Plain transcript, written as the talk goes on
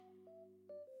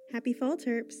Happy fall,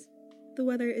 Terps! The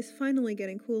weather is finally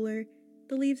getting cooler,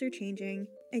 the leaves are changing,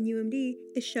 and UMD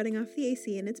is shutting off the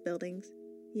AC in its buildings.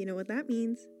 You know what that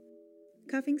means.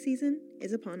 Cuffing season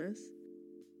is upon us.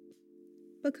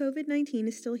 But COVID-19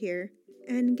 is still here,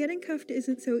 and getting cuffed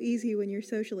isn't so easy when you're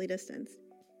socially distanced.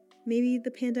 Maybe the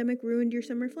pandemic ruined your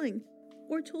summer fling,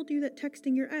 or told you that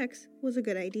texting your ex was a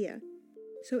good idea.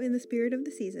 So in the spirit of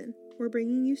the season, we're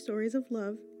bringing you stories of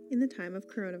love in the time of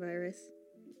coronavirus.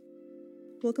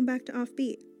 Welcome back to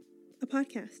Offbeat, a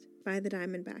podcast by the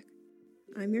Diamondback.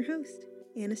 I'm your host,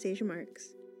 Anastasia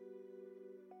Marks.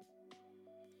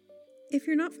 If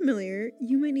you're not familiar,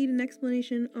 you might need an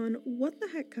explanation on what the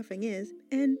heck cuffing is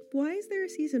and why is there a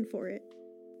season for it.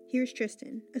 Here's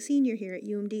Tristan, a senior here at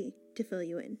UMD, to fill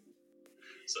you in.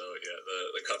 So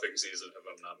the cuffing season, if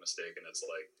I'm not mistaken, it's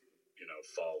like,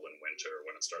 fall and winter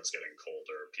when it starts getting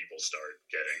colder, people start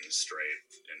getting straight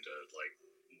into like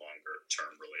longer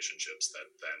term relationships that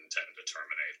then tend to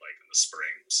terminate like in the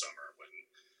spring, summer when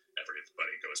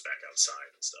everybody goes back outside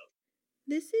and stuff.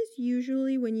 This is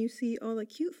usually when you see all the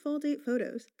cute fall date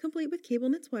photos, complete with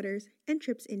cable knit sweaters and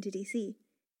trips into DC.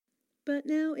 But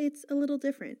now it's a little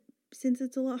different, since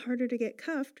it's a lot harder to get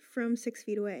cuffed from 6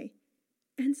 feet away.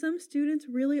 And some students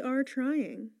really are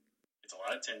trying. It's a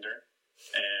lot of Tinder,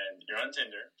 and you're on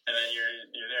Tinder, and then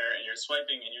you're there, and you're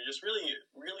swiping, and you're just really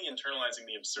internalizing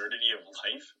the absurdity of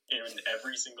life in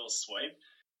every single swipe.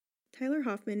 Tyler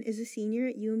Hoffman is a senior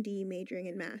at UMD majoring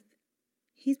in math.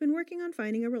 He's been working on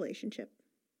finding a relationship.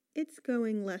 It's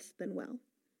going less than well.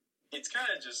 It's kind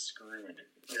of just screwed,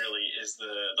 really, is the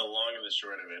long and the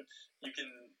short of it.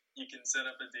 You can set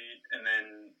up a date, and then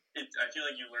I feel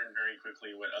like you learn very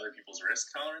quickly what other people's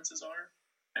risk tolerances are,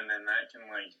 and then that can,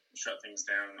 shut things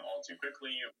down all too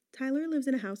quickly. Tyler lives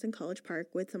in a house in College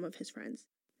Park with some of his friends.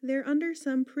 They're under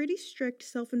some pretty strict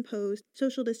self-imposed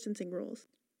social distancing rules,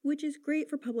 which is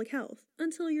great for public health,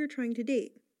 until you're trying to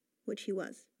date, which he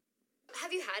was.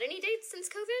 Have you had any dates since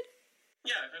COVID?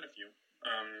 Yeah, I've had a few.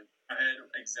 I had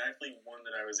exactly one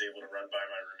that I was able to run by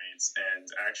my roommates and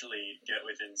actually get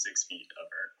within 6 feet of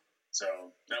her.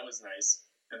 So that was nice.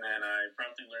 And then I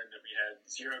promptly learned that we had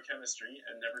zero chemistry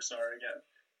and never saw her again.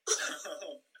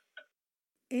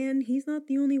 And he's not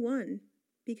the only one,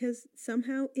 because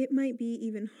somehow it might be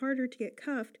even harder to get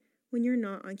cuffed when you're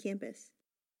not on campus.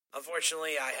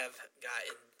 Unfortunately, I have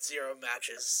gotten zero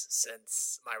matches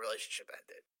since my relationship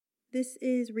ended. This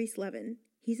is Reese Levin.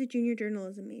 He's a junior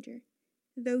journalism major.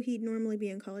 Though he'd normally be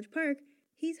in College Park,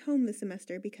 he's home this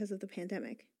semester because of the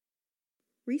pandemic.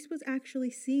 Reese was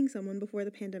actually seeing someone before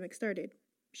the pandemic started.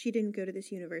 She didn't go to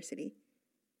this university.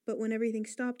 But when everything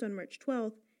stopped on March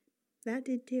 12th, that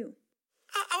did too.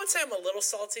 I would say I'm a little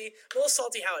salty. I'm a little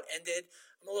salty how it ended.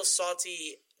 I'm a little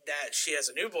salty that she has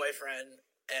a new boyfriend,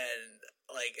 and,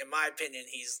 in my opinion,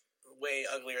 he's way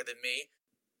uglier than me.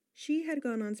 She had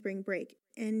gone on spring break,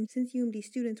 and since UMD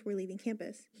students were leaving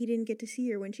campus, he didn't get to see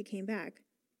her when she came back.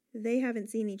 They haven't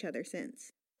seen each other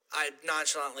since. I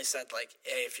nonchalantly said,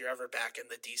 hey, if you're ever back in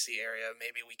the DC area,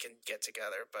 maybe we can get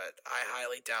together, but I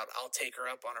highly doubt I'll take her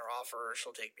up on her offer or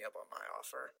she'll take me up on my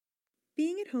offer.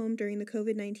 Being at home during the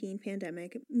COVID-19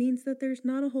 pandemic means that there's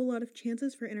not a whole lot of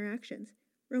chances for interactions,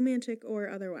 romantic or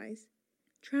otherwise.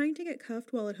 Trying to get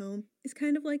cuffed while at home is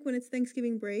kind of like when it's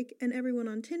Thanksgiving break and everyone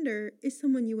on Tinder is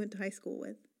someone you went to high school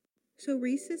with. So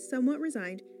Reese is somewhat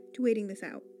resigned to waiting this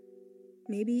out.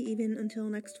 Maybe even until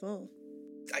next fall.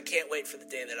 I can't wait for the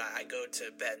day that I go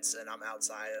to Ben's and I'm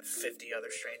outside of 50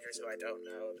 other strangers who I don't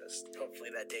know. Just hopefully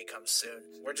that day comes soon.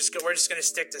 We're just going to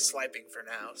stick to swiping for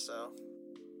now, so.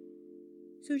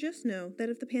 So just know that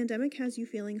if the pandemic has you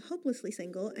feeling hopelessly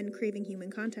single and craving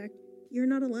human contact, you're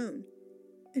not alone.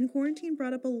 And quarantine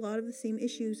brought up a lot of the same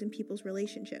issues in people's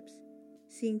relationships.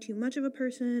 Seeing too much of a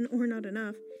person or not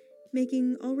enough,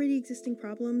 making already existing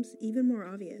problems even more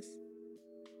obvious.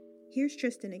 Here's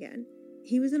Tristan again.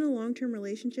 He was in a long-term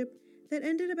relationship that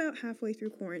ended about halfway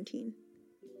through quarantine.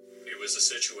 It was a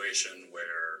situation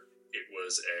where it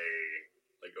was a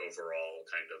overall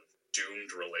kind of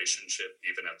doomed relationship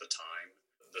even at the time.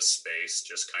 The space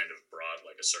just kind of brought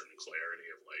a certain clarity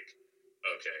of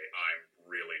okay, I'm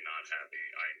really not happy.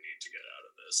 I need to get out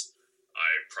of this. I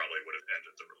probably would have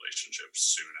ended the relationship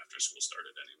soon after school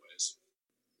started anyways.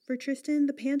 For Tristan,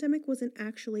 the pandemic wasn't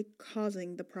actually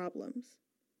causing the problems.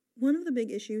 One of the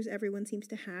big issues everyone seems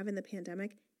to have in the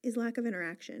pandemic is lack of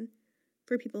interaction.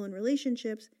 For people in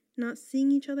relationships, not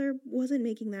seeing each other wasn't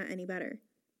making that any better.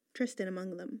 Tristan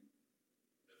among them.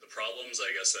 The problems,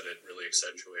 I guess, that it really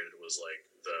accentuated was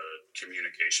the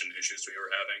communication issues we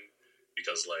were having.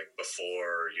 Because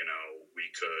before, we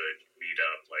could meet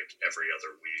up every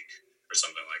other week or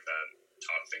something like that.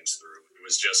 talk things through. It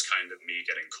was just kind of me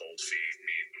getting cold feet,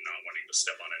 me not wanting to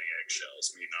step on any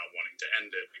eggshells, me not wanting to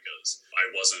end it because I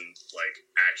wasn't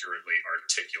accurately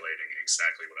articulating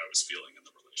exactly what I was feeling in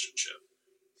the relationship.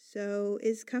 So,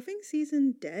 is cuffing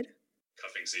season dead?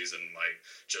 Cuffing season might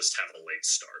just have a late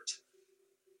start.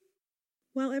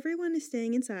 While everyone is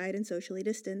staying inside and socially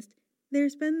distanced,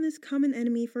 there's been this common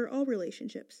enemy for all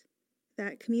relationships: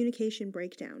 that communication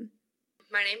breakdown.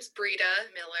 My name's Brita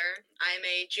Miller. I'm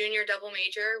a junior double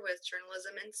major with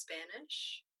journalism and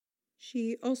Spanish.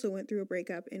 She also went through a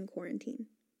breakup in quarantine.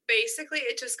 Basically,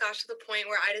 it just got to the point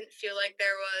where I didn't feel like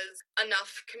there was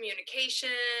enough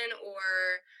communication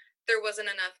or there wasn't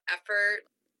enough effort.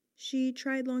 She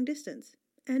tried long distance,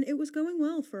 and it was going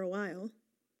well for a while.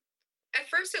 At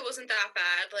first, it wasn't that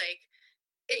bad.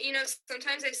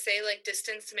 Sometimes they say,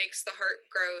 distance makes the heart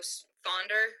grow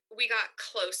fonder. We got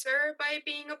closer by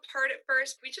being apart at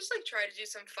first. We just, tried to do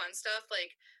some fun stuff,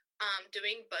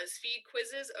 doing BuzzFeed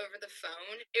quizzes over the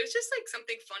phone. It was just,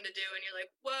 something fun to do, and you're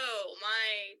like, whoa,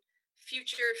 my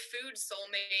future food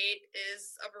soulmate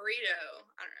is a burrito.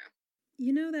 I don't know.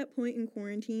 You know that point in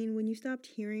quarantine when you stopped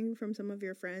hearing from some of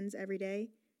your friends every day?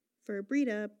 For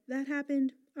Brita, that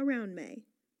happened around May.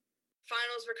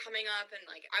 Finals were coming up, and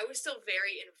I was still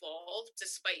very involved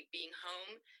despite being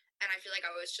home, and I feel like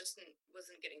I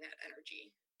wasn't getting that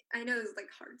energy. I know it's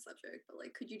hard subject, but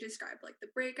could you describe the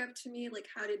breakup to me?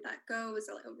 How did that go? Was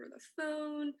it over the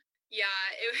phone? Yeah,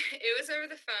 it was over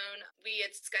the phone. We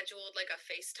had scheduled a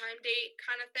FaceTime date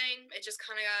kind of thing. It just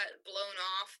kind of got blown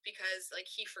off because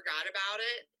he forgot about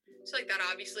it. So that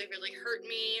obviously really hurt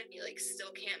me. He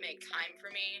still can't make time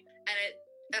for me, and it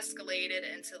escalated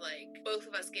into both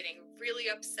of us getting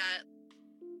really upset.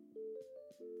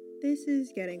 This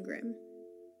is getting grim.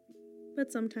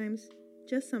 But sometimes,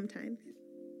 just sometimes,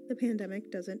 the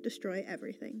pandemic doesn't destroy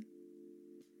everything.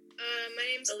 My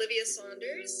name's Olivia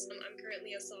Saunders. I'm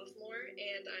currently a sophomore,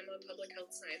 and I'm a public health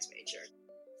science major.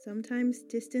 Sometimes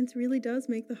distance really does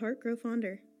make the heart grow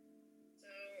fonder.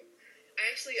 So,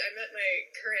 I met my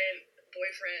current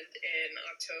boyfriend in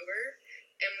October,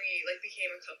 and we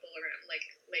became a couple around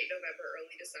late November,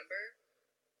 early December.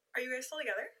 Are you guys still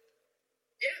together?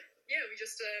 Yeah, we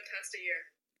just passed a year.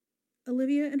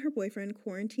 Olivia and her boyfriend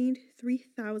quarantined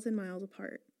 3,000 miles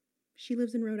apart. She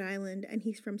lives in Rhode Island and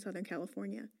he's from Southern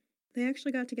California. They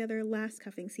actually got together last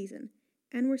cuffing season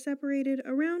and were separated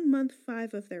around month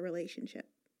 5 of their relationship.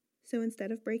 So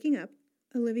instead of breaking up,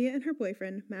 Olivia and her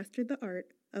boyfriend mastered the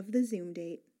art of the Zoom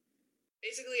date.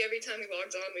 Basically, every time we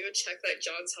logged on, we would check that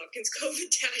Johns Hopkins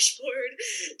COVID dashboard,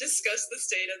 discuss the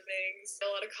state of things. A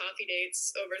lot of coffee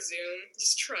dates over Zoom,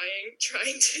 just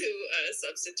trying to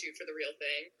substitute for the real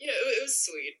thing. It was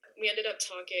sweet. We ended up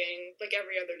talking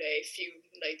every other day, few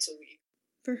nights a week.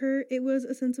 For her, it was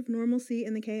a sense of normalcy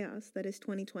in the chaos that is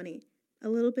 2020, a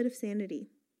little bit of sanity,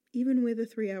 even with a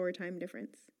 3-hour time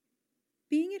difference.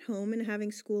 Being at home and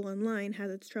having school online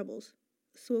has its troubles,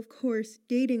 so of course,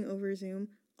 dating over Zoom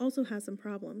also has some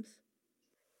problems.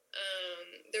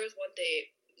 There was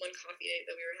one coffee date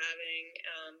that we were having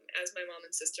as my mom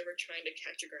and sister were trying to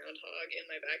catch a groundhog in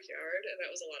my backyard, and that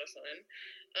was a lot of fun.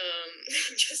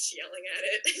 Just yelling at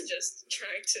it and just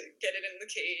trying to get it in the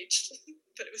cage,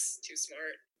 but it was too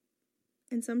smart.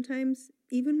 And sometimes,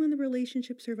 even when the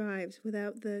relationship survives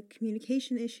without the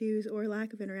communication issues or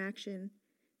lack of interaction,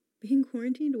 being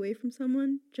quarantined away from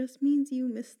someone just means you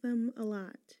miss them a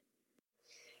lot.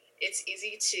 It's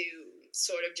easy to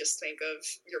sort of just think of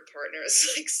your partner as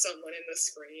someone in the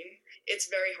screen. It's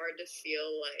very hard to feel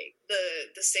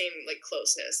the same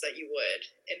closeness that you would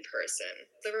in person.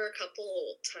 There were a couple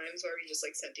times where we just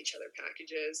sent each other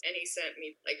packages, and he sent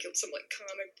me some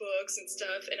comic books and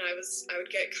stuff, and I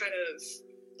would get kind of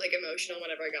emotional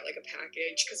whenever I got a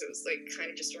package, because it was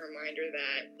kind of just a reminder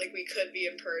that we could be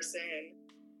in person.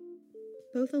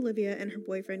 Both Olivia and her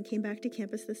boyfriend came back to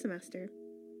campus this semester.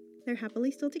 They're happily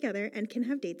still together and can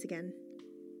have dates again.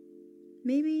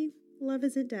 Maybe love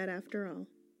isn't dead after all.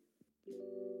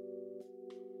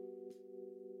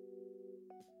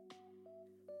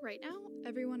 Right now,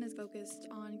 everyone is focused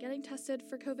on getting tested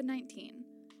for COVID-19.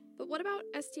 But what about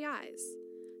STIs?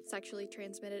 Sexually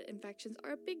transmitted infections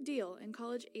are a big deal in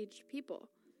college-aged people.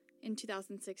 In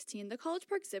 2016, the College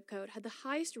Park zip code had the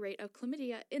highest rate of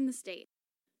chlamydia in the state.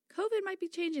 COVID might be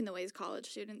changing the ways college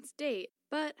students date,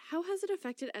 but how has it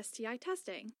affected STI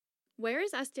testing? Where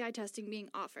is STI testing being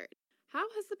offered? How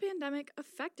has the pandemic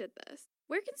affected this?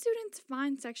 Where can students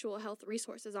find sexual health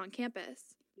resources on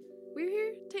campus? We're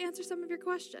here to answer some of your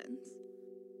questions.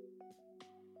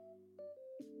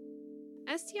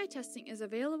 STI testing is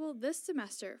available this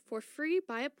semester for free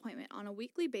by appointment on a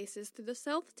weekly basis through the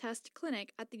Self-Test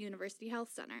Clinic at the University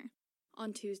Health Center.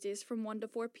 On Tuesdays from 1 to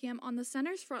 4 p.m. on the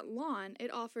center's front lawn,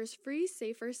 it offers free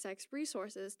safer sex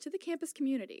resources to the campus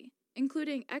community,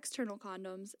 including external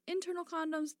condoms, internal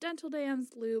condoms, dental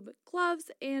dams, lube,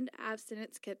 gloves, and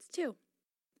abstinence kits too.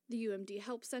 The UMD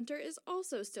Help Center is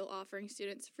also still offering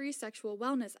students free sexual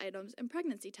wellness items and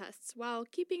pregnancy tests while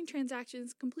keeping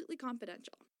transactions completely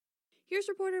confidential. Here's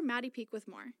reporter Maddie Peak with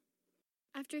more.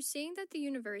 After seeing that the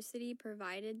university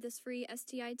provided this free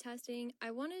STI testing,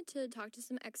 I wanted to talk to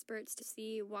some experts to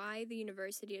see why the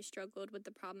university has struggled with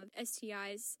the problem of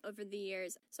STIs over the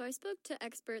years. So I spoke to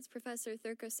experts Professor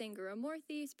Thurka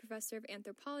Sangaramurthy, professor of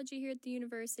anthropology here at the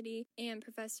university, and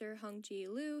Professor Hongji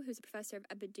Liu, who's a professor of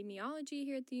epidemiology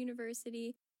here at the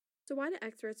university. So why do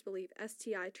experts believe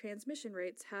STI transmission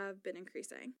rates have been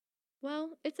increasing?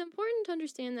 Well, it's important to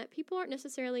understand that people aren't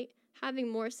necessarily having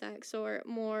more sex or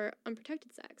more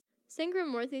unprotected sex.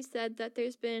 Sangaramurthy said that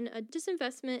there's been a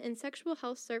disinvestment in sexual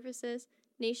health services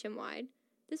nationwide.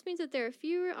 This means that there are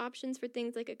fewer options for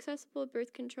things like accessible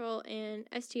birth control and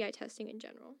STI testing in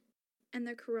general. And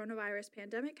the coronavirus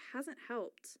pandemic hasn't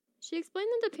helped. She explained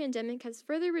that the pandemic has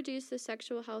further reduced the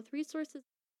sexual health resources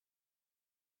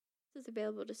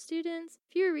available to students.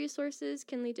 Fewer resources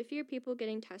can lead to fewer people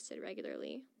getting tested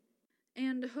regularly.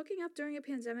 And hooking up during a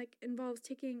pandemic involves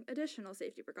taking additional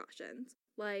safety precautions,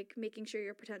 like making sure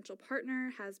your potential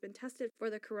partner has been tested for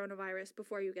the coronavirus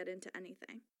before you get into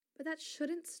anything. But that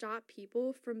shouldn't stop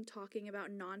people from talking about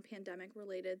non-pandemic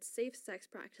related safe sex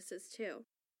practices too.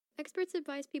 Experts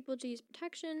advise people to use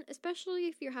protection, especially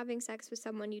if you're having sex with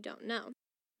someone you don't know.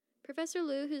 Professor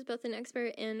Liu, who's both an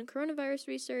expert in coronavirus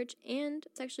research and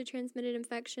sexually transmitted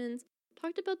infections,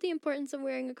 talked about the importance of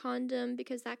wearing a condom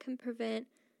because that can prevent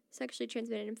sexually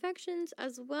transmitted infections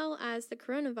as well as the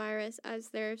coronavirus, as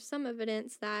there's some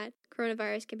evidence that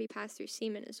coronavirus can be passed through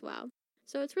semen as well.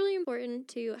 So it's really important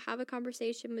to have a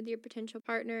conversation with your potential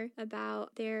partner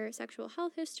about their sexual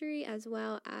health history as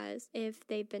well as if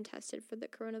they've been tested for the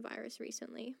coronavirus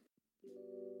recently.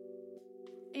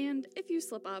 And if you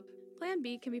slip up, Plan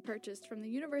B can be purchased from the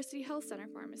University Health Center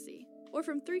Pharmacy or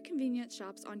from 3 convenience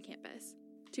shops on campus: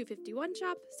 251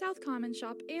 Shop, South Common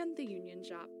Shop, and the Union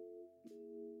Shop.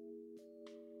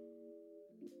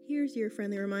 Here's your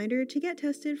friendly reminder to get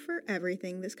tested for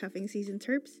everything this cuffing season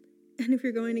terps, and if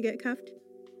you're going to get cuffed,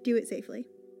 do it safely.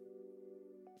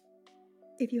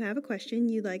 If you have a question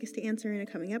you'd like us to answer in a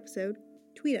coming episode,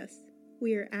 tweet us.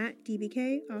 We are at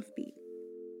DBK Offbeat.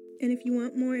 And if you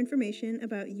want more information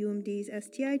about UMD's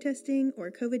STI testing or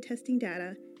COVID testing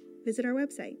data, visit our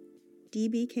website,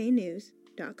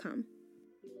 dbknews.com.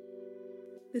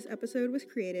 This episode was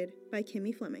created by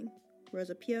Kimmy Fleming,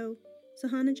 Rosa Pio,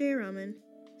 Sahana Jayaraman,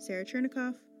 Sarah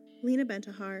Chernikoff, Lena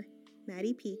Bentahar,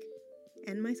 Maddie Peak,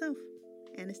 and myself,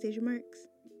 Anastasia Marks.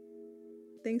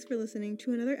 Thanks for listening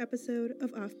to another episode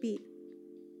of Offbeat.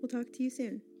 We'll talk to you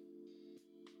soon.